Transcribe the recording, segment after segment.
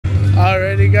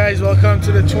Alrighty guys, welcome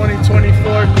to the 2024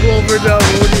 Cloverdale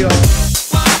Rodeo.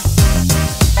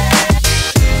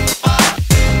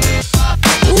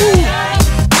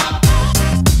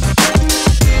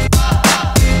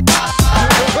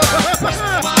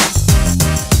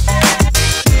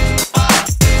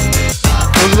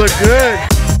 Those look good.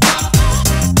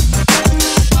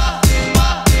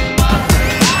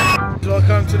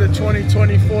 Welcome to the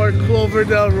 2024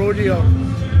 Cloverdale Rodeo.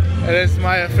 It is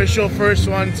my official first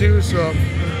one too, so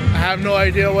I have no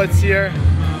idea what's here.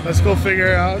 Let's go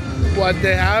figure out what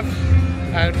they have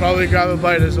and probably grab a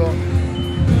bite as well.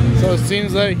 So it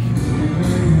seems like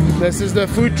this is the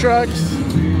food trucks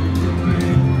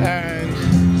and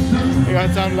we got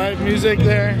some live music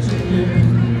there.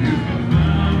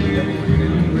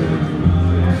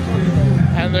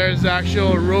 And there's the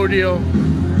actual rodeo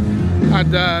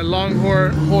at the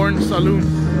Longhorn Saloon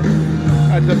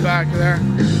at the back there.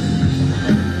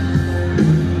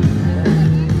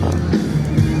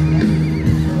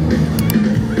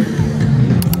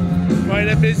 Quite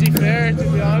a busy fair, to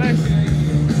be honest.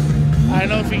 I don't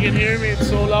know if you can hear me, it's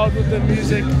so loud with the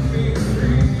music.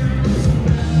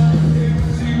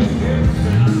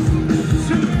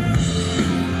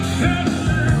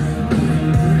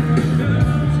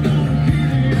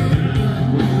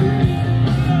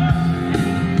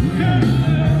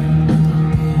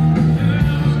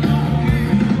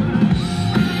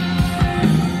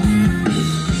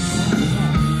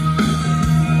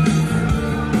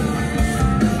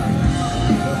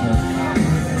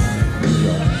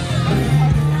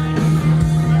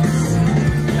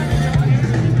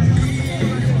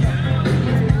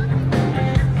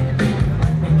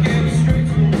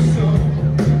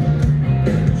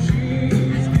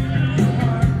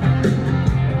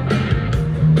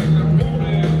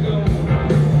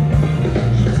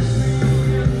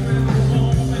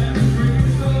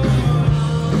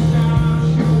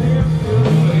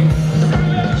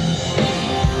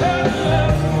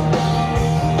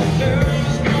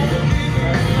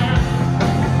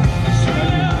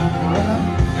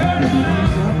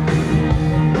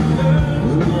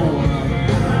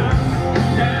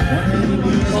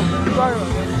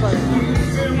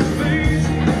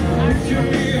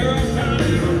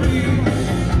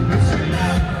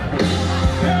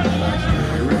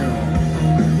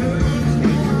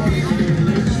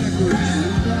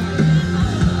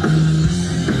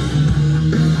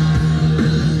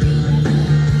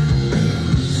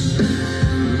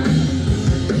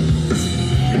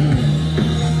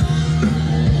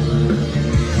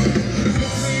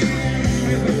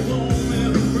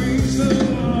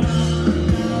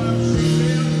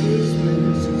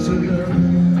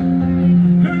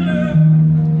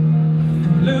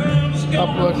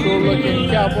 Couple of cool looking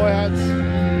cowboy hats.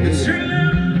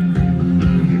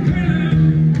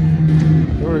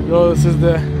 Here we go, this is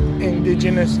the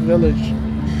Indigenous Village.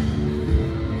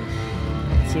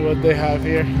 Let's see what they have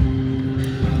here.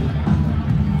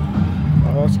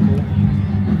 Oh, that's cool.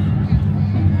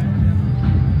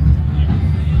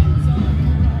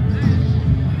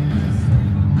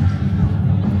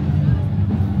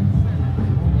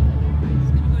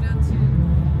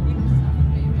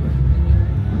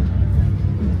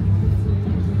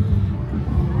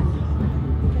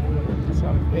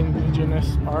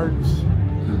 Indigenous arts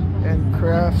and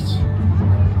crafts.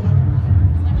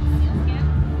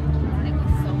 It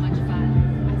was so much fun.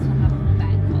 I still have a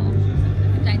bag full.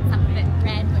 I've done some of it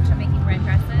red, which are making red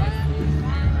dresses.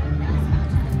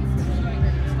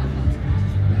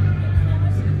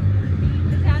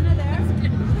 Is Anna there?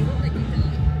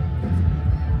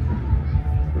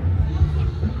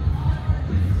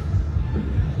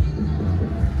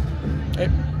 Hey.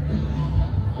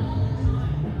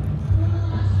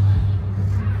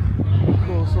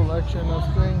 Selection of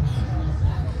things.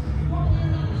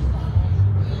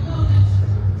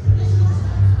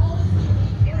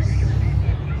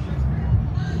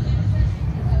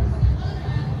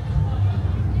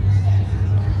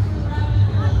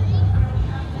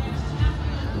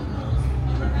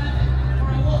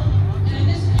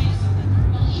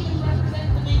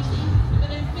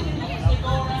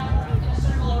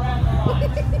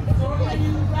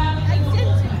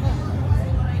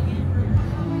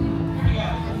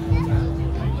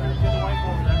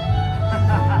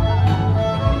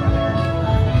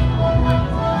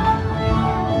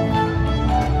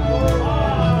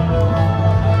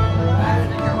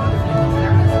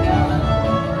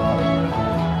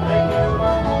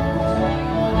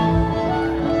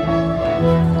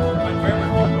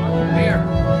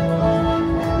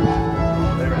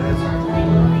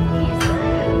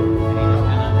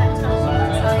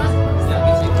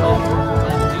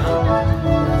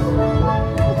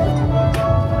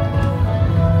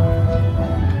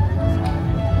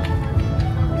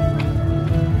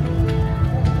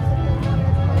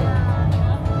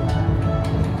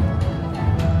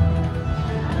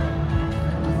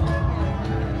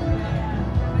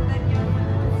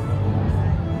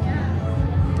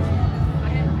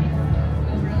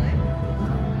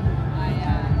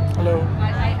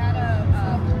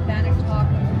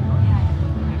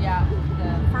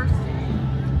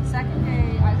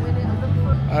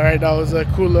 Alright, that was a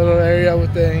cool little area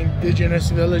with the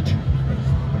Indigenous Village.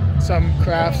 Some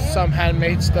crafts, some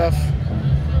handmade stuff.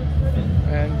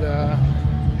 And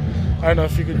I don't know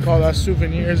if you could call that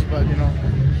souvenirs, but you know,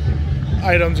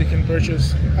 items you can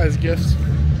purchase as gifts.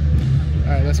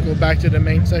 Alright, let's go back to the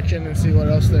main section and see what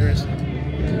else there is.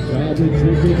 Probably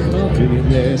drinking coffee in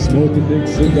there, smoking big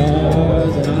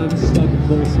cigars, and I'm stuck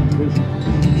for some prison.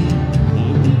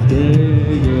 I'm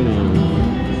bringing on.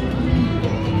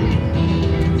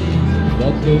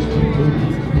 But those people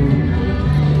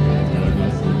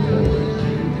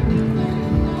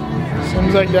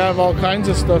Seems like they have all kinds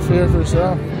of stuff here for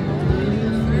sale.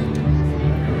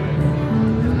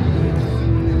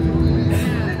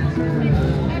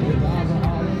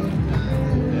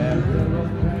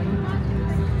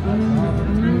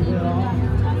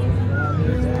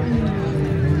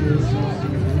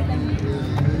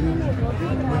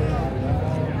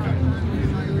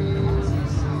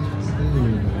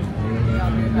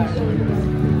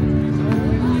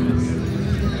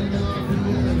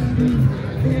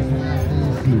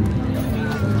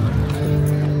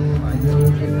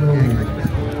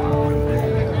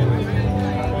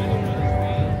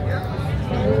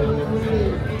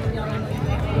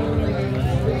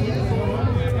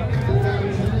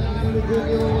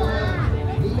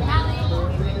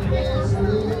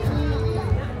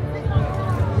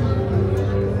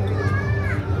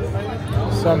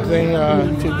 Something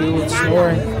to do with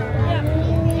snoring.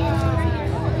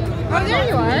 Oh, there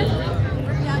you are.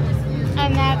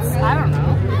 And that's, I don't know.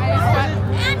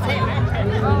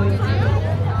 Oh, did you?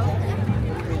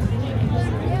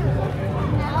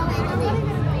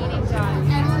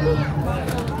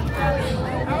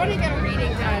 I want to get a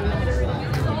reading done.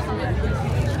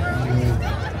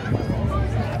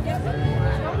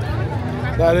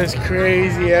 That is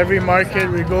crazy. Every market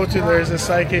we go to, there's a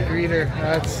psychic reader.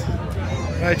 That's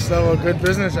next level good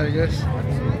business, I guess.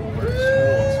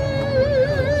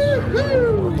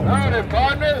 Howdy,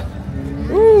 partner.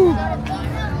 Woo!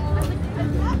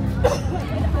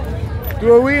 Do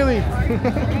a wheelie.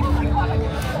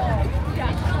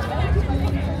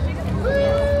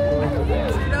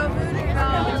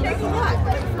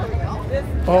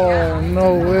 Oh,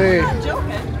 no way. I'm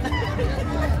joking.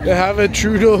 They have a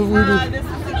Trudeau voodoo. This is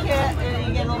the kit, and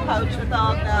you get a little pouch with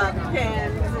all the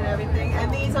pins and everything.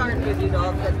 And these aren't voodoo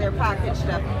dolls, but they're packaged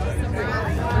up.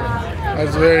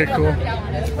 That's very cool.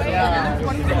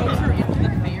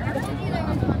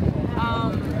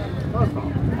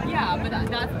 Yeah, but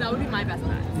that would be my best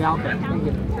bet. Yeah, okay.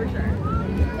 For sure.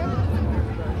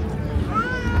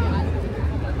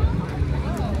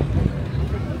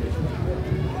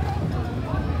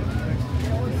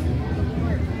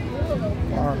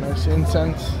 Wow, nice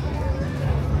incense.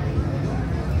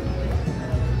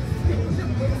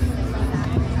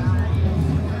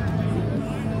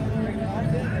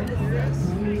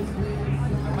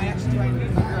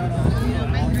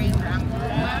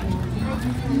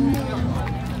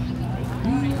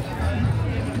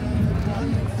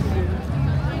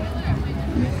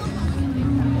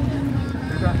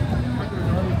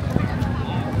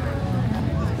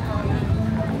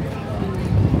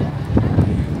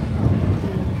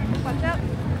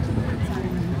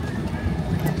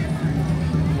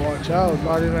 Watch out,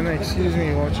 not even excuse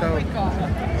me, watch out.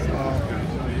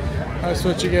 That's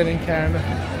what you get in Canada.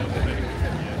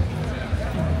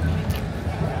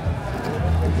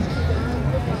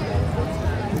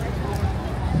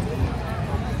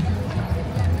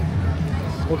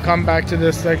 We'll come back to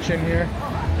this section here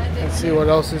and see what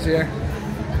else is here.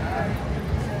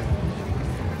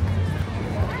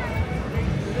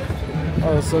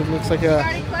 Oh, this looks like a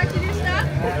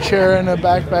chair and a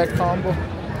backpack combo.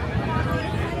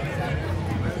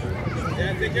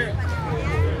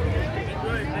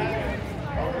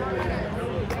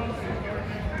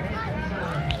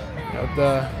 Got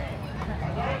the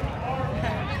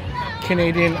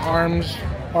Canadian Armed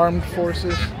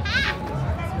Forces.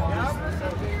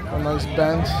 A nice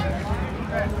bench.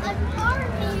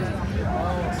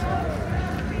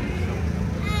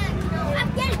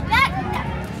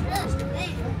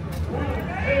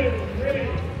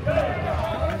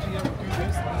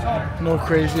 No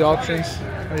crazy options.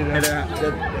 How you doing?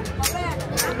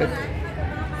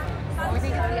 We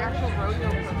think it's the actual rodeo.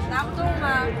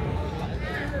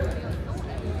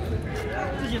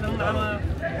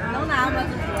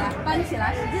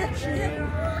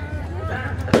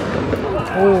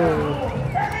 Oh.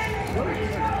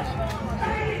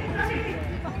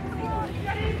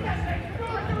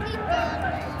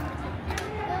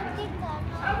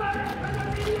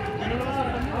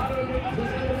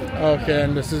 Okay,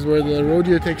 and this is where the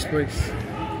rodeo takes place.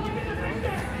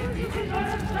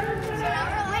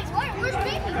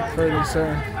 fairly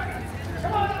certain.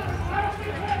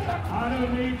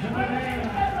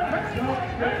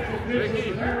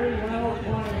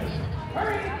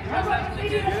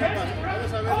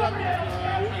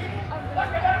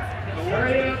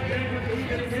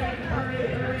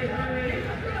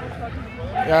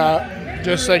 Yeah,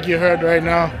 just like you heard right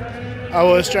now, I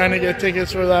was trying to get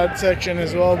tickets for that section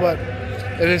as well, but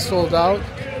it is sold out.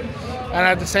 And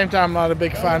at the same time, I'm not a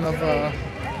big fan of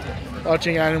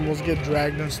watching animals get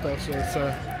dragged and stuff, so it's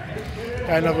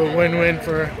kind of a win-win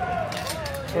for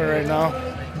right now.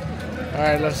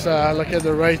 Alright, let's look at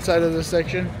the right side of the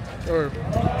section, or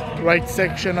right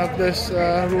section of this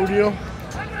rodeo,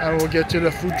 and we'll get to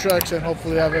the food trucks and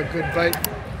hopefully have a good bite.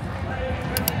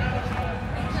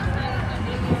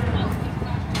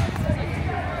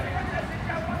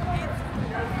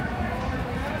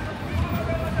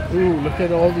 Ooh, look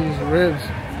at all these ribs.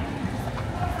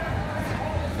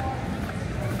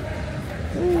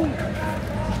 Ooh.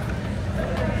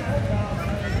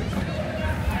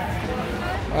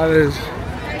 That is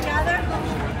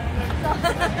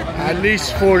at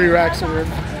least 40 racks of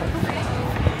ribs.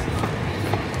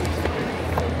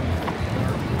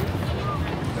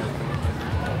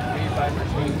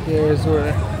 Here's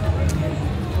where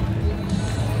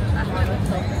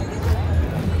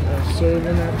they're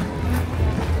serving it.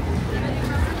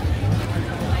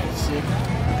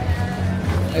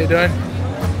 How you doing?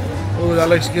 Oh, that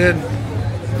looks good.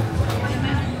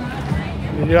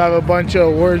 You do have a bunch of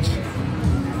awards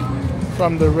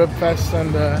from the Rib Fest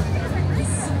and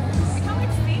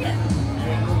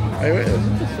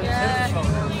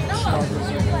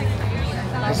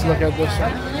let's look at this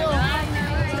one.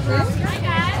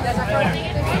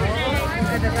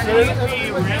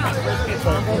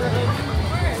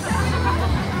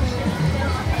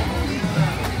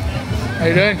 How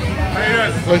you doing? How you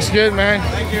doing? Looks good, man.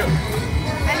 Thank you.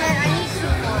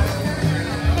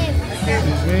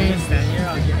 Excuse me.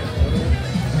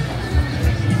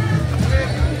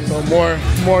 So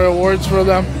more awards for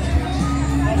them.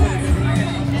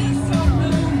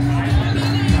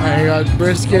 I got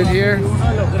brisket here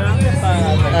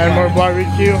and more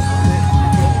barbecue.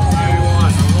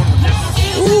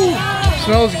 Ooh,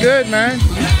 smells good, man.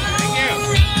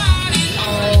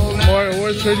 More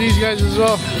awards for these guys as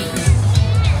well.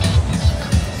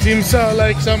 Seems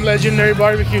like some legendary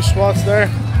barbecue spots there.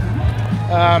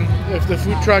 If the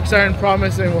food trucks aren't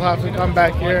promising, we'll have to come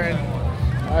back here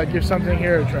and give something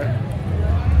here a try.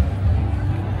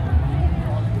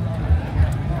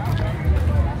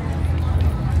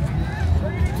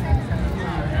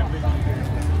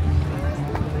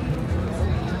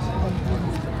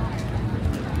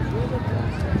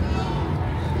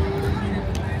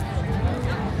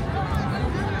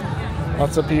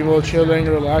 Lots of people chilling,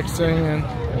 relaxing, and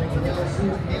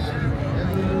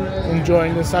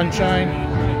enjoying the sunshine.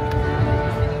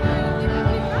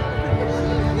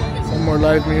 Some more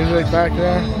live music back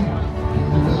there.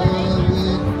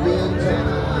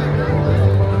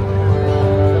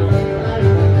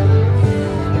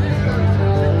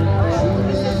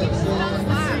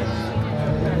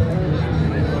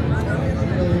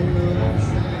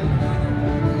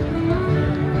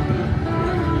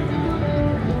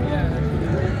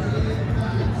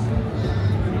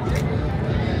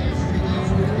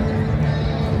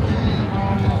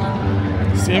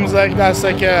 Seems like that's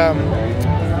like a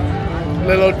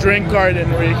little drink garden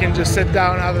where you can just sit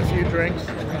down and have a few drinks.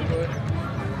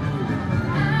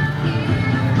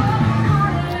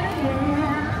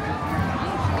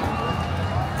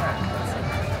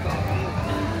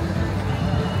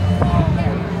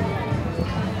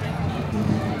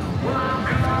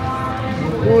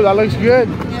 Ooh, that looks good.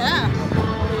 Yeah.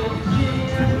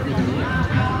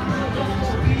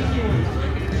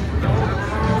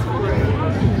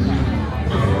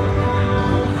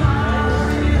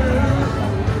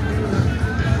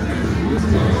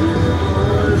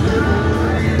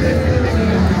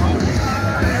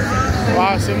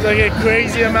 Wow, seems like a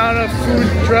crazy amount of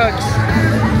food trucks.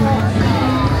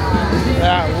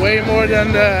 Yeah, way more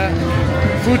than the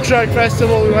food truck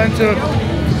festival we went to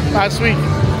last week.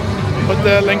 Put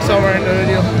the link somewhere in the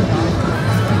video.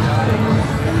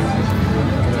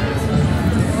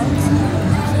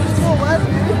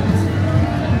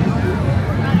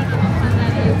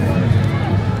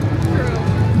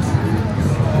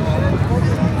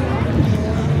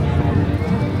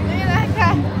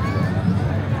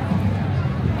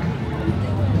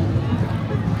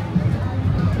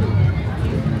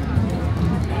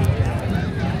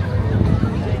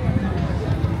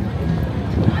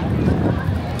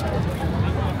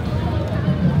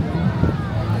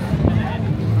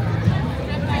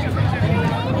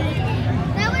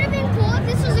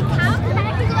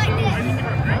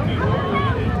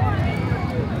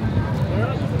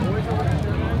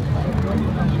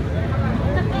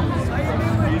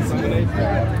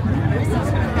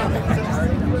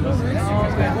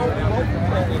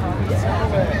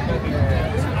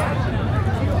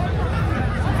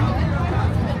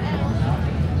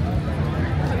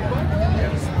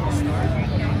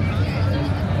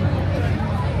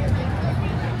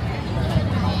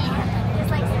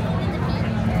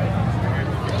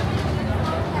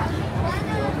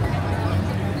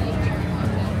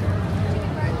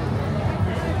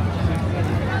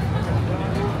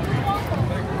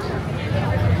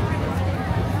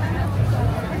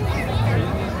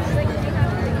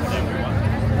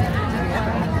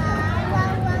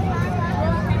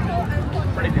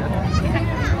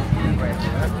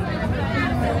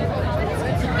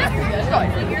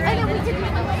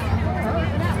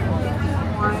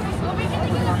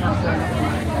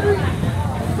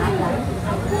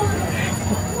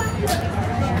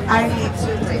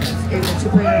 is a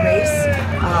two-player race.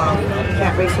 You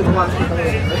can't race with one people.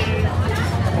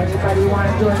 Everybody want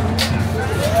to join?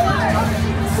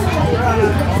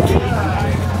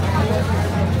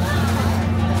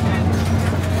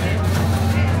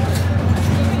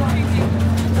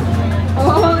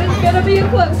 Oh, it's gonna be a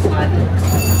close one.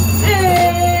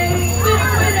 Hey,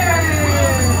 winner!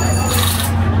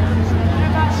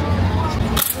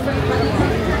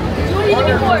 What are you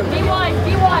looking for? Be wise,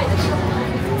 be wise.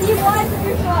 Be wise with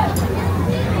your shot.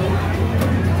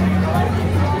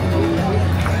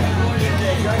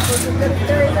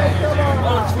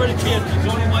 Oh, it's for the kids. It's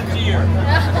only once a year.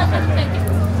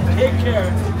 Take care.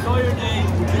 Enjoy your day.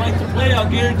 If you like to play, I'll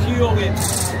guarantee you'll win.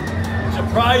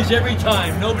 Surprise every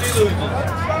time. Nobody loses.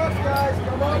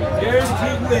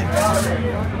 Guaranteed win. If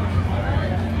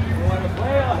you want to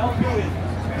play, I'll help you win.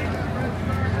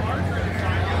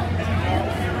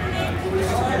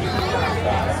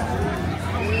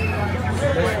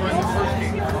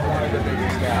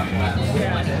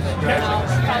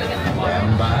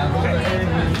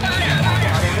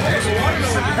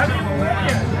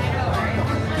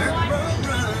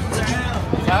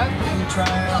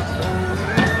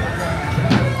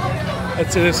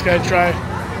 Let's see this guy try.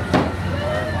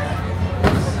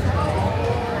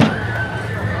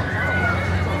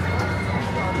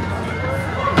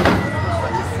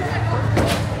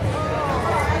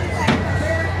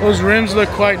 Those rims look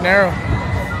quite narrow.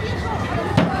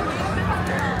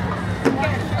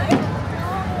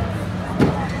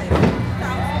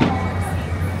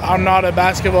 I'm not a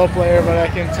basketball player, but I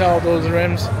can tell those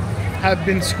rims have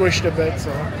been squished a bit,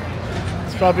 so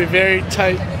it's probably very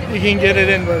tight. You can get it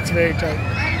in, but it's very tight.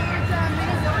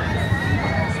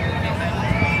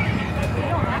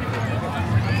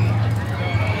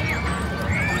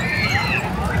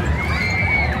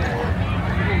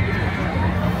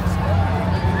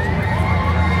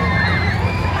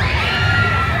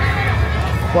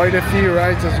 Quite a few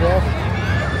rides as well.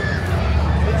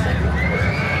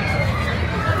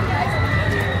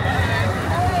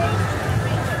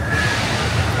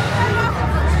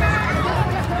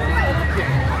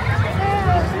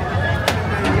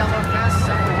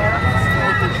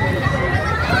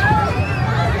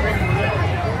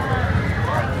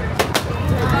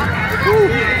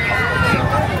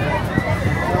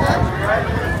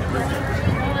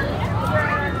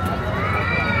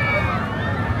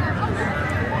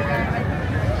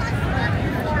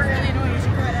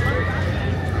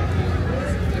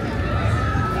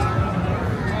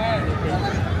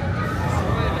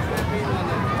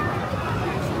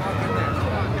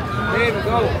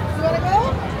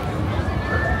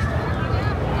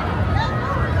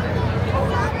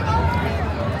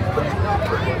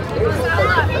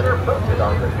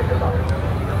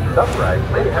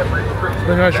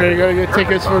 Pretty much sure you gotta get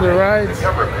tickets for the rides. The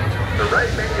ride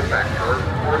manufacturer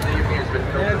or the amusement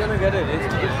builder. Yeah, I'm gonna get it. The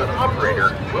amusement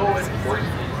operator will enforce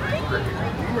these secrets.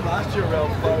 Remember last year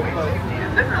around Safety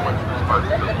is everyone's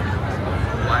responsibility.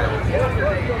 While the end of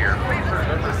the year, please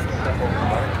remember to simple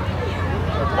reminders.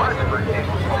 One emergency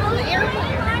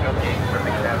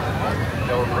swimming cabins,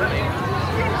 no running,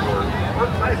 skateboards, or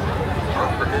bicycles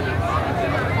are permitted on the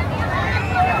island.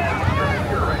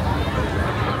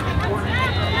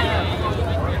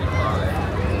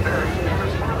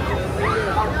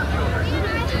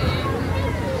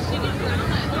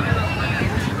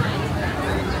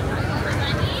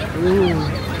 Ooh.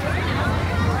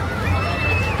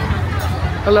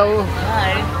 Hello.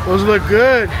 Hi. Those look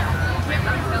good.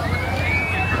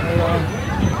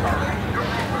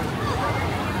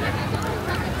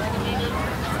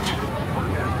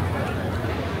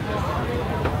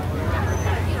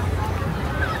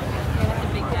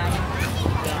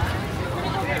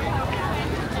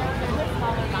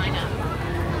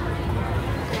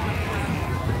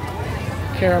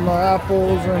 Caramel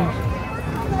apples and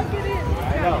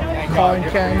cotton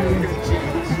candy.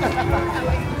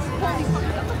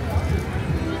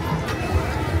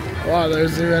 Wow,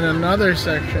 there's even another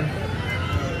section.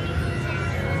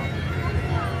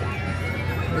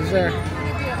 What is there?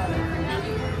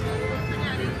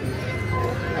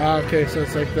 Ah, okay, so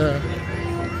it's like the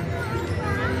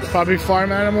probably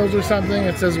farm animals or something.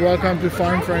 It says welcome to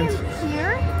Farm Friends.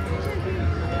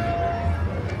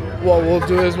 What we'll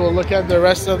do is we'll look at the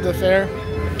rest of the fair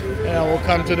and we'll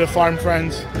come to the Farm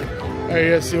Friends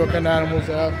area to see what kind of animals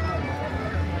they have.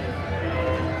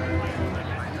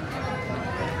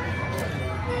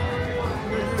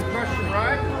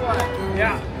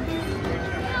 Yeah.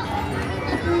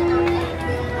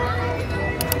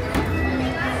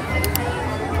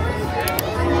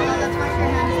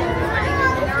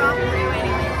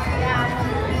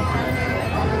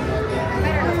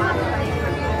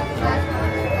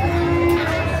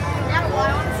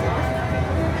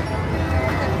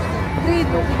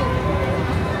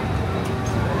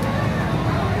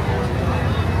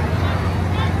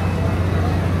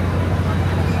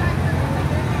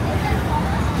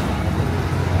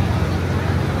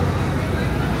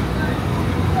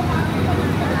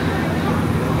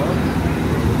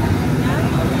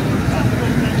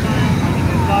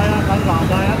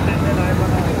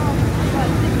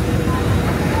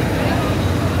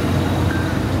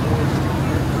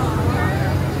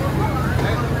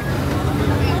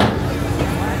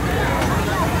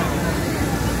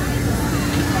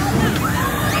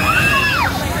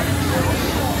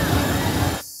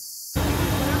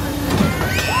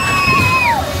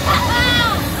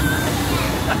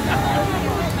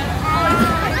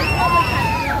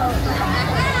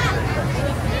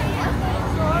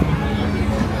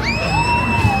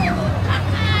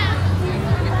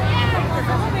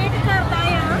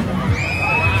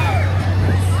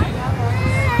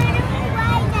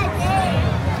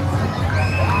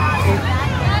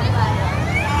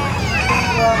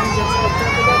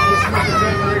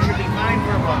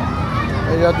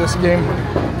 I got this game.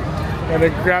 Gotta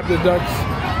grab the ducks.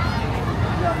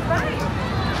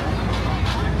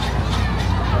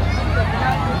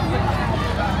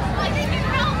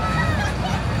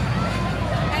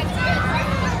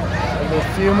 And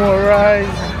a few more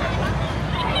rides.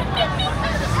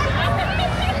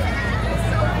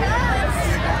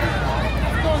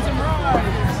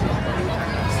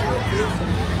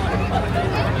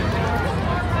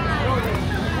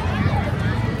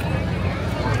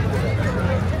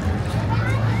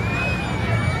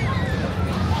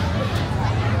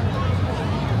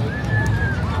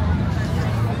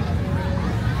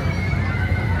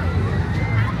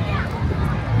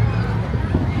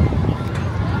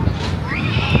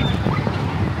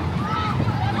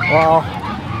 Wow.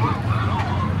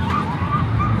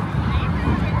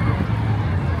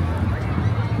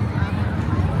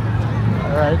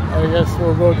 Alright, I guess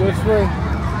we'll go this way.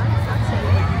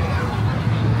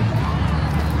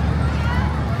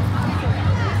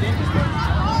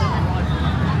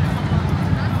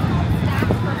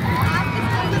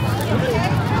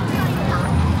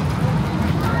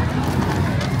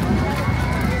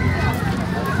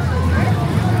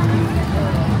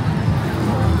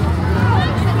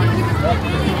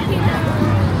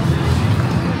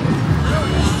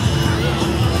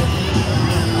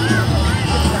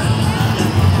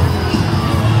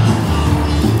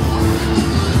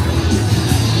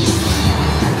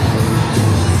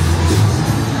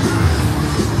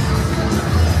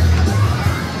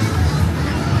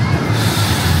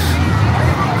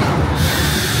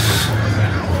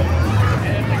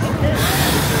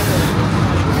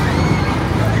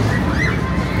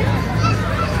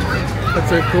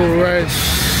 That's a cool ride.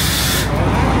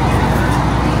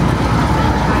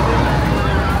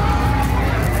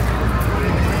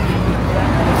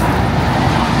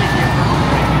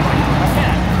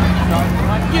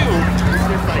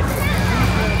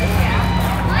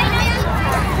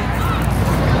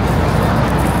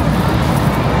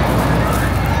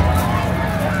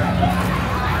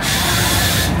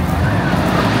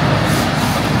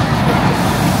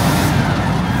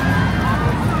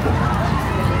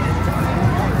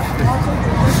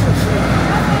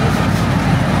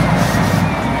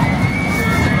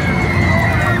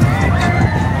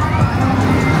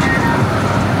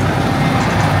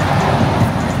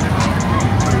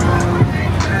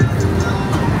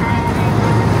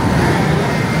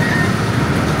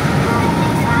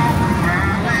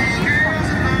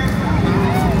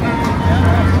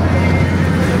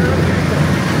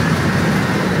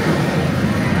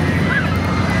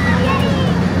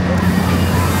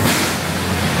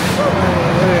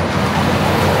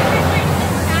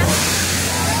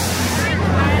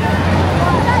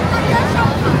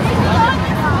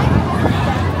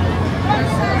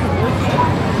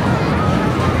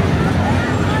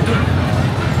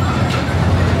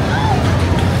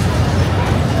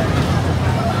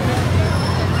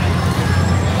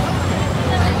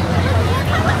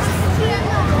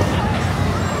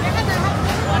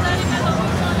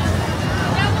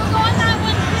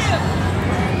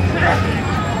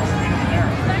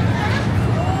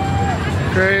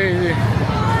 Crazy.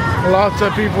 Lots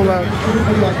of people out.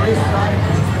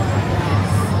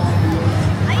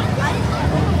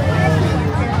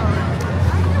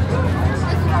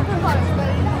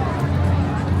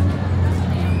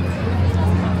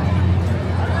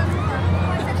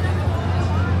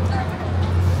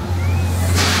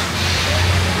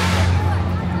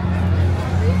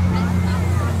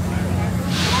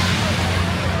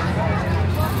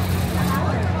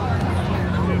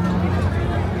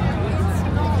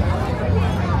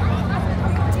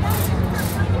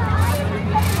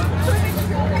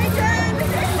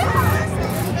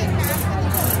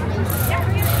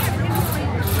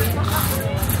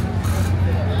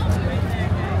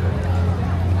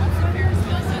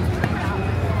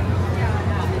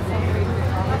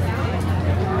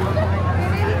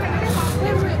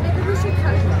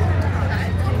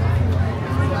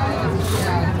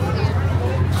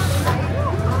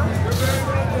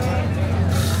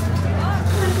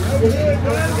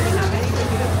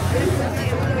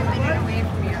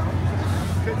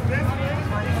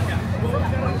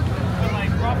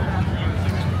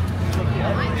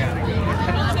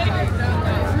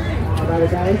 the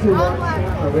guys who want to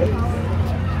have a race,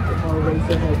 before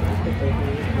racing, I think they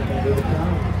can do the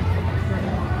crown.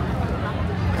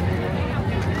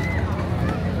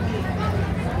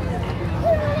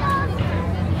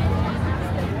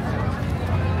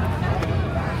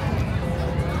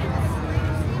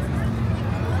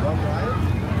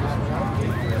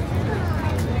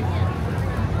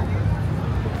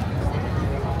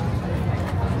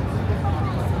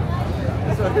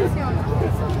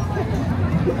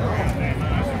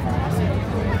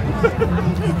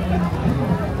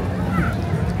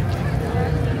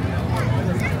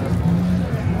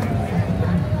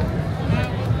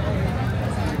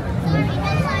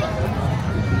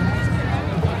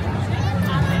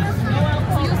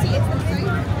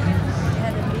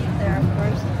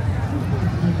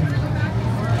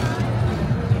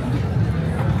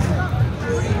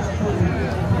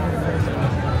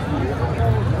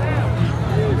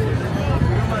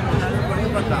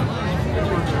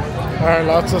 Alright,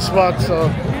 lots of spots, so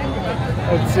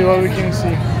let's see what we can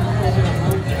see.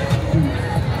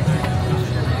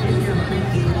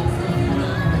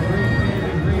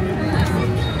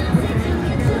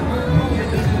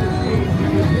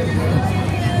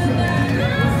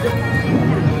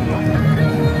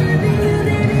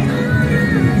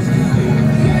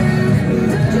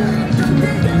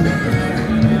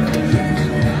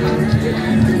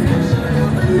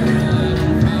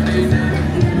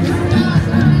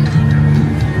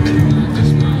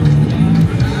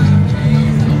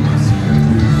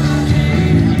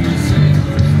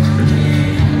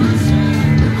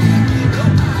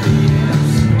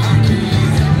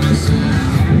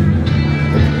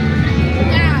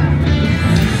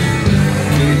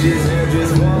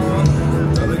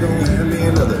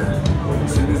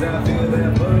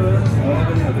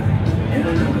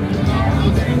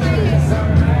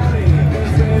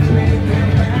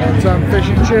 And some fish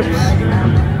and chips.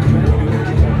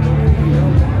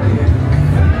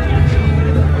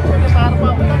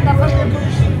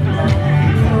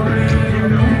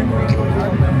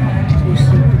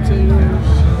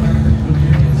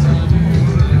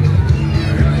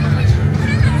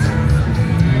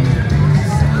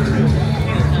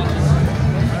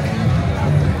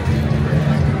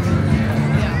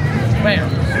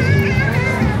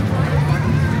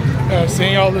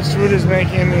 Seeing all this food is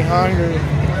making me hungry.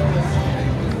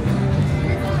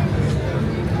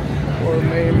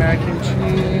 Gourmet mac and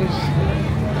cheese.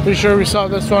 Pretty sure we saw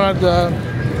this one at the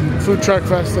food truck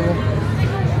festival.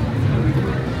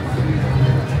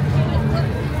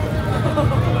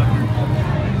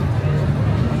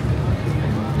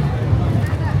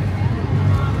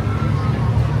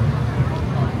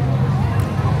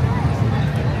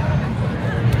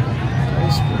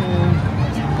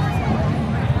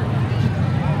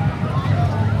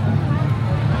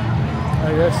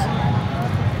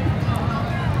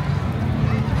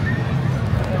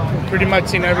 Pretty much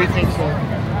seen everything, so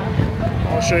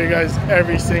I'll show you guys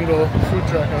every single food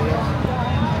truck, I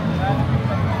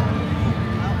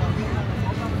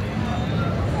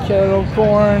guess. Kettle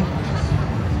corn.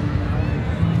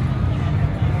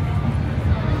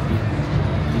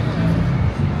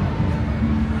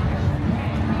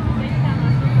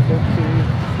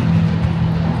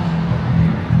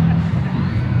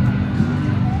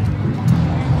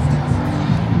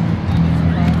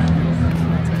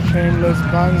 Shameless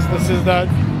buns. This is that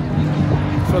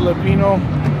Filipino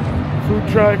food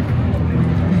truck.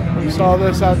 We saw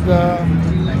this at the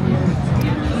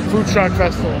food truck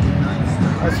festival.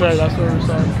 That's right, that's where we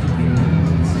saw it.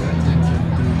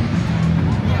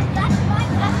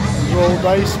 Rolled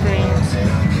ice cream.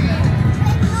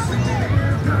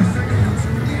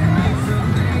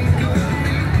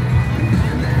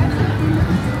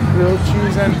 Grilled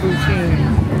cheese and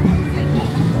poutine.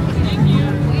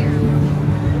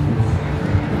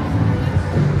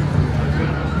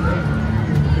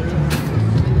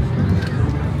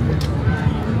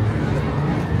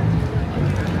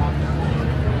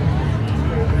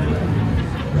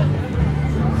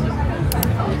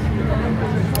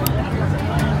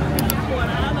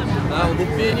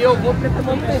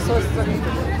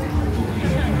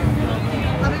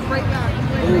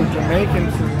 Ooh, Jamaican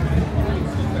food.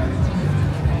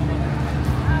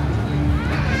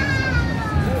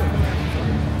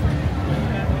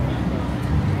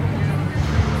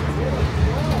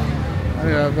 I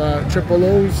have triple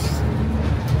O's.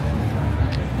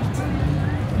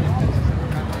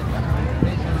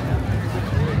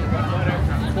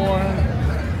 Corn.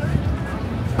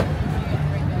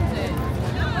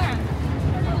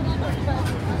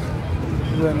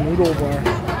 The noodle bar.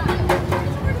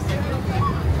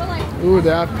 Ooh,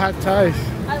 they have pad thai.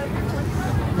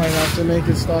 Might have to make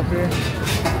it stop here.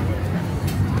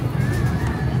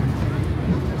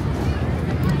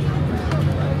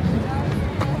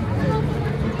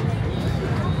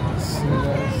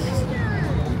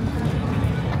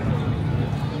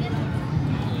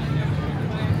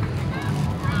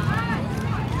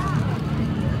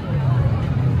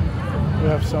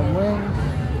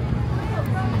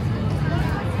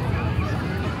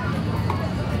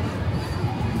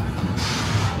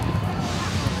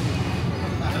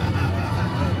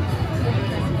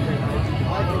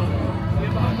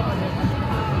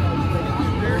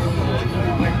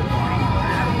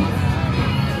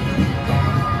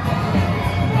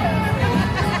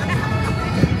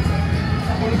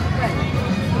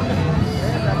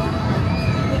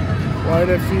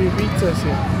 quite a few pizzas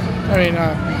here. I mean,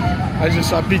 I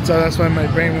just saw pizza, that's why my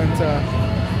brain went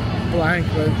blank,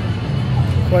 but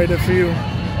quite a few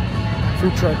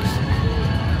food trucks.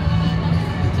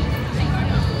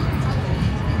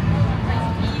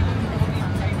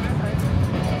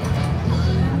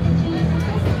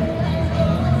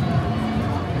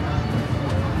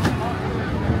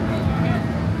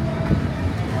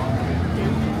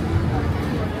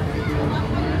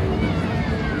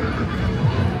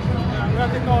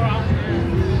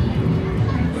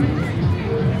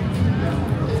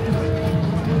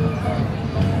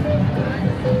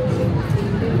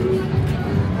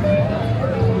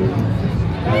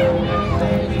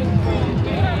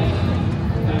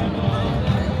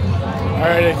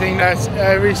 Alright, I think that's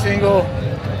every single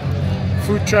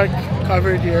food truck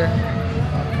covered here.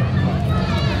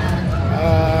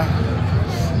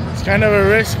 It's kind of a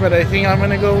risk, but I think I'm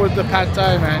gonna go with the pad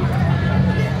thai, man.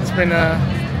 It's been a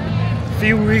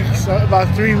few weeks,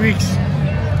 about 3 weeks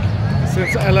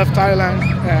since I left Thailand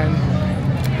and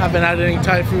haven't had any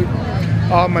Thai food.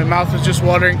 Oh, my mouth is just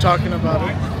watering talking about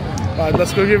it. But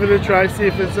let's go give it a try, see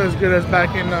if it's as good as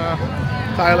back in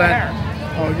Thailand.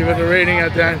 I'll give it a rating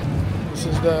at the end. This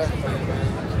is the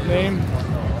name.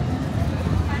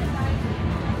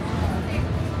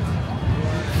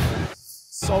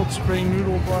 Salt Spring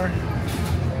Noodle Bar.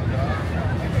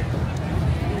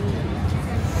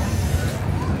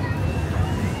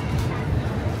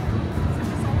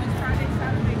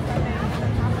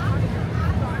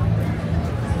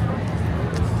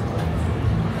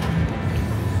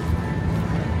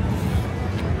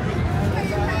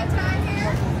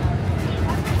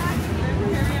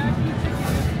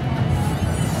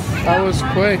 That was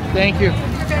quick, thank you.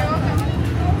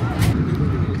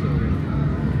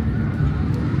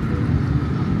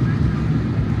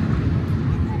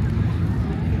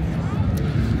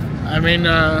 I mean,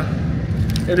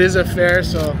 it is a fair,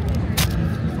 so.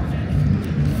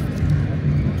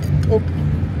 Oh,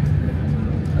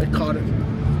 I caught it.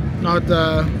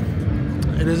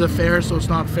 It is a fair, so it's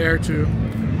not fair to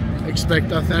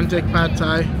expect authentic pad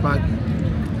thai, but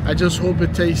I just hope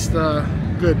it tastes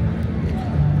good.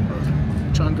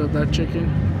 Chunk of that chicken.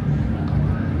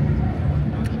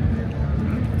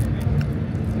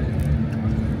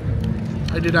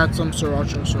 I did add some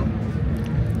sriracha, so.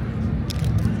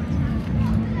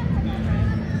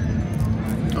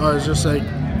 Oh, it's just like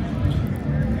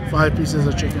 5 pieces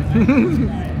of chicken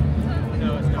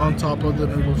on top of the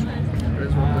noodles.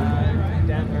 There's one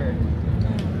there.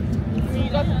 You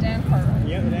got the Dan part right.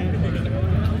 Yeah, the Dan.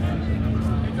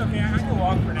 It's okay, I can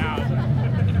walk for now.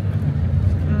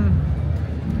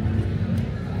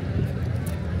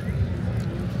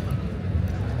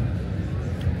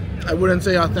 I wouldn't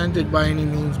say authentic by any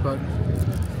means, but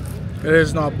it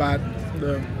is not bad.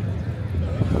 The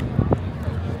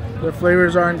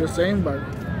flavors aren't the same, but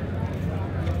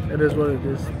it is what it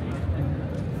is.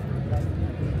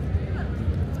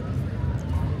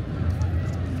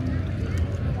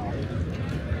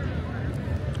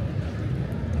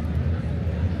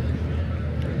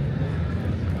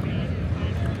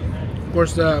 Of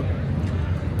course,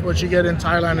 what you get in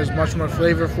Thailand is much more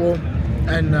flavorful,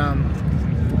 and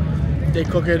they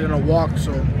cook it in a wok,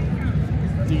 so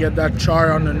you get that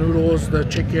char on the noodles, the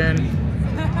chicken.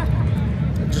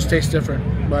 It just tastes different.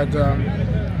 But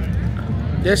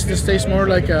this tastes more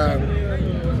like a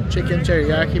chicken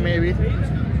teriyaki, maybe.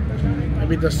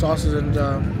 Maybe the sauce isn't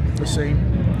the same.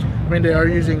 I mean, they are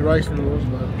using rice noodles,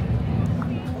 but.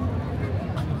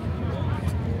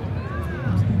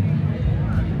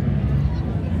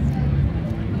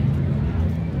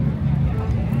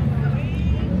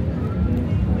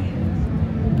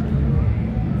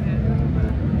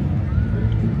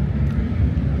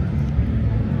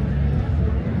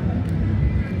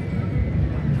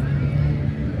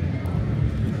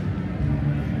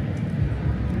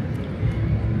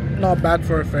 Not bad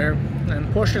for a fair,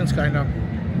 and portions kind of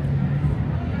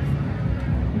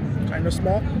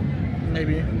small,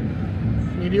 maybe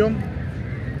medium.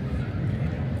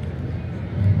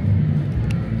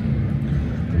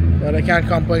 But I can't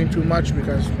complain too much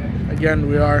because, again,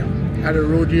 we are at a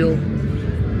rodeo.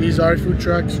 These are food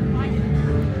trucks,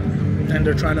 and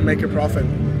they're trying to make a profit.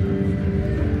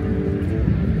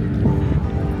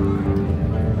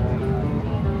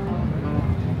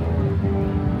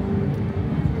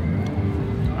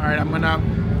 Alright, I'm gonna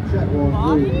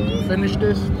finish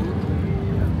this.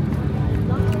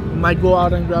 Might go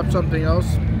out and grab something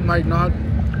else, might not,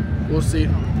 we'll see.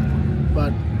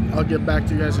 But I'll get back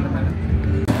to you guys in a minute.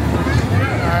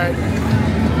 Alright,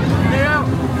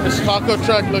 this taco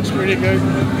truck looks pretty good.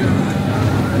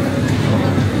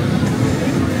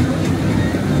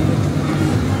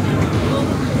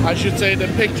 I should say the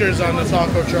pictures on the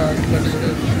taco truck looks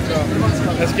good. So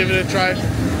let's give it a try.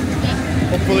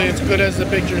 Hopefully it's good as the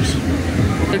pictures.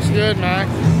 Looks good, man.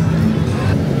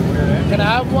 Can I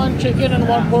have one chicken and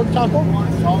one pork taco?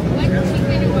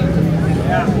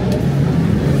 Yeah.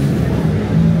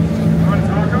 You want a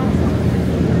taco?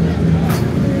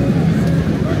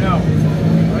 Or no?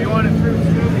 Oh, you want a fruit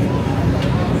smoothie?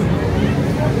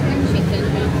 Chicken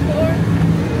and pork.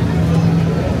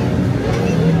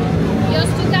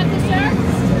 Just two tacos, sir?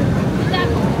 Two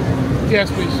tacos. Yes,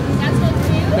 please. That's all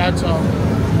for you? That's all.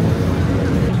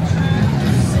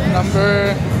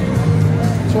 Number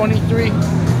 23.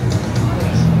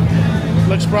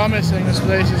 Looks promising. This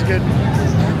place is good.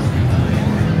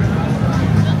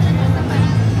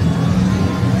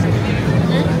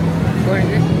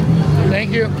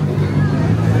 Thank you.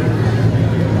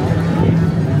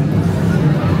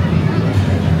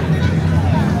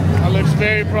 That looks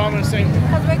very promising.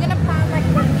 Because we're gonna plan like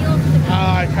the meal.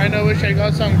 I kind of wish I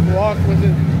got some guac with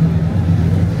it,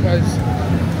 because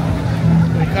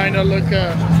they kind of look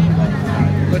a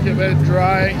bit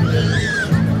dry.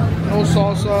 No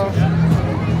salsa,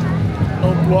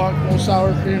 no guac, no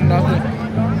sour cream, nothing.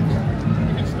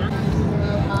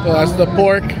 So that's the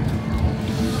pork,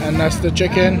 and that's the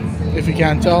chicken, if you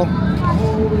can't tell.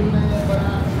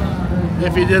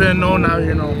 If you didn't know, now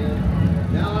you know.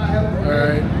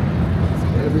 Alright,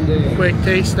 quick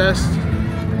taste test.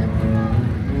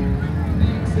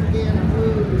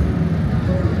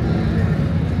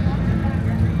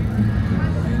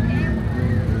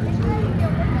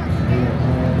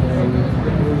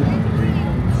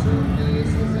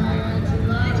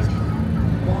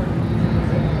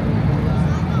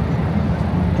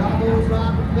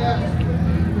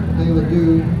 They would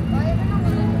do.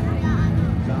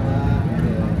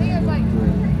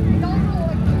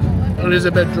 It is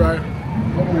a bit dry.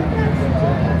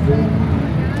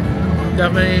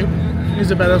 Definitely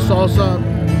needs a better salsa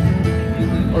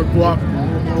or guac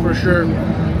for sure.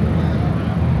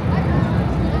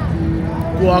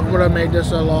 Guac would have made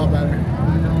this a lot better.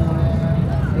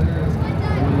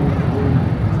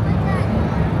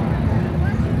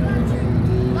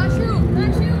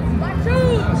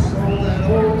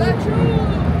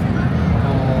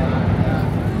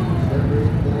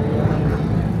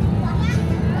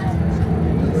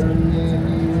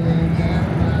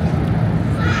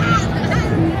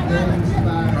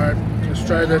 Alright, let's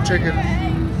try the chicken.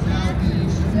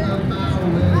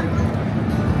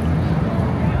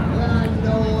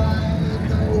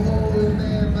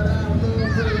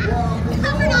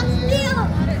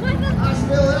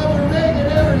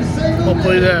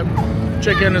 Hopefully the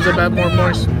chicken is a bit more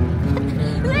moist.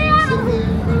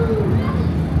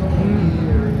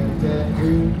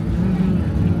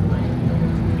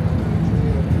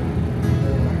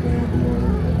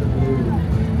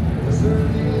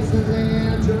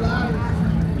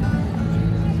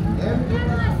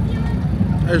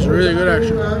 It's really good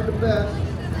actually.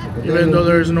 Even though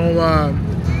there's no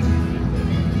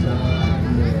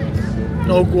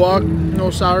guac, no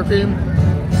sour cream,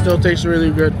 it still tastes really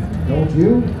good. Don't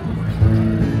you?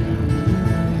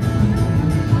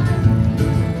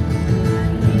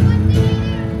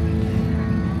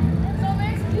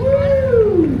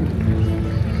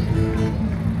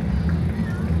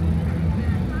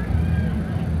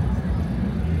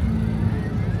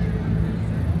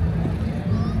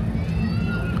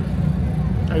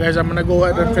 Alright guys, I'm gonna go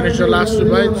ahead and finish the last two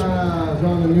bites.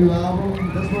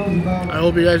 I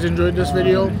hope you guys enjoyed this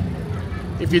video.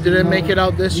 If you didn't make it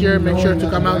out this year, make sure to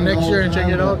come out next year and check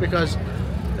it out, because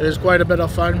it is quite a bit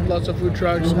of fun. Lots of food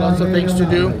trucks, lots of things to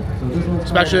do,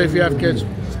 especially if you have kids.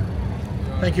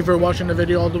 Thank you for watching the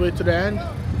video all the way to the end.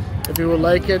 If you would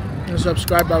like it and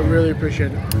subscribe, I would really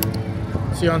appreciate it.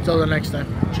 See you until the next time.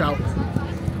 Ciao.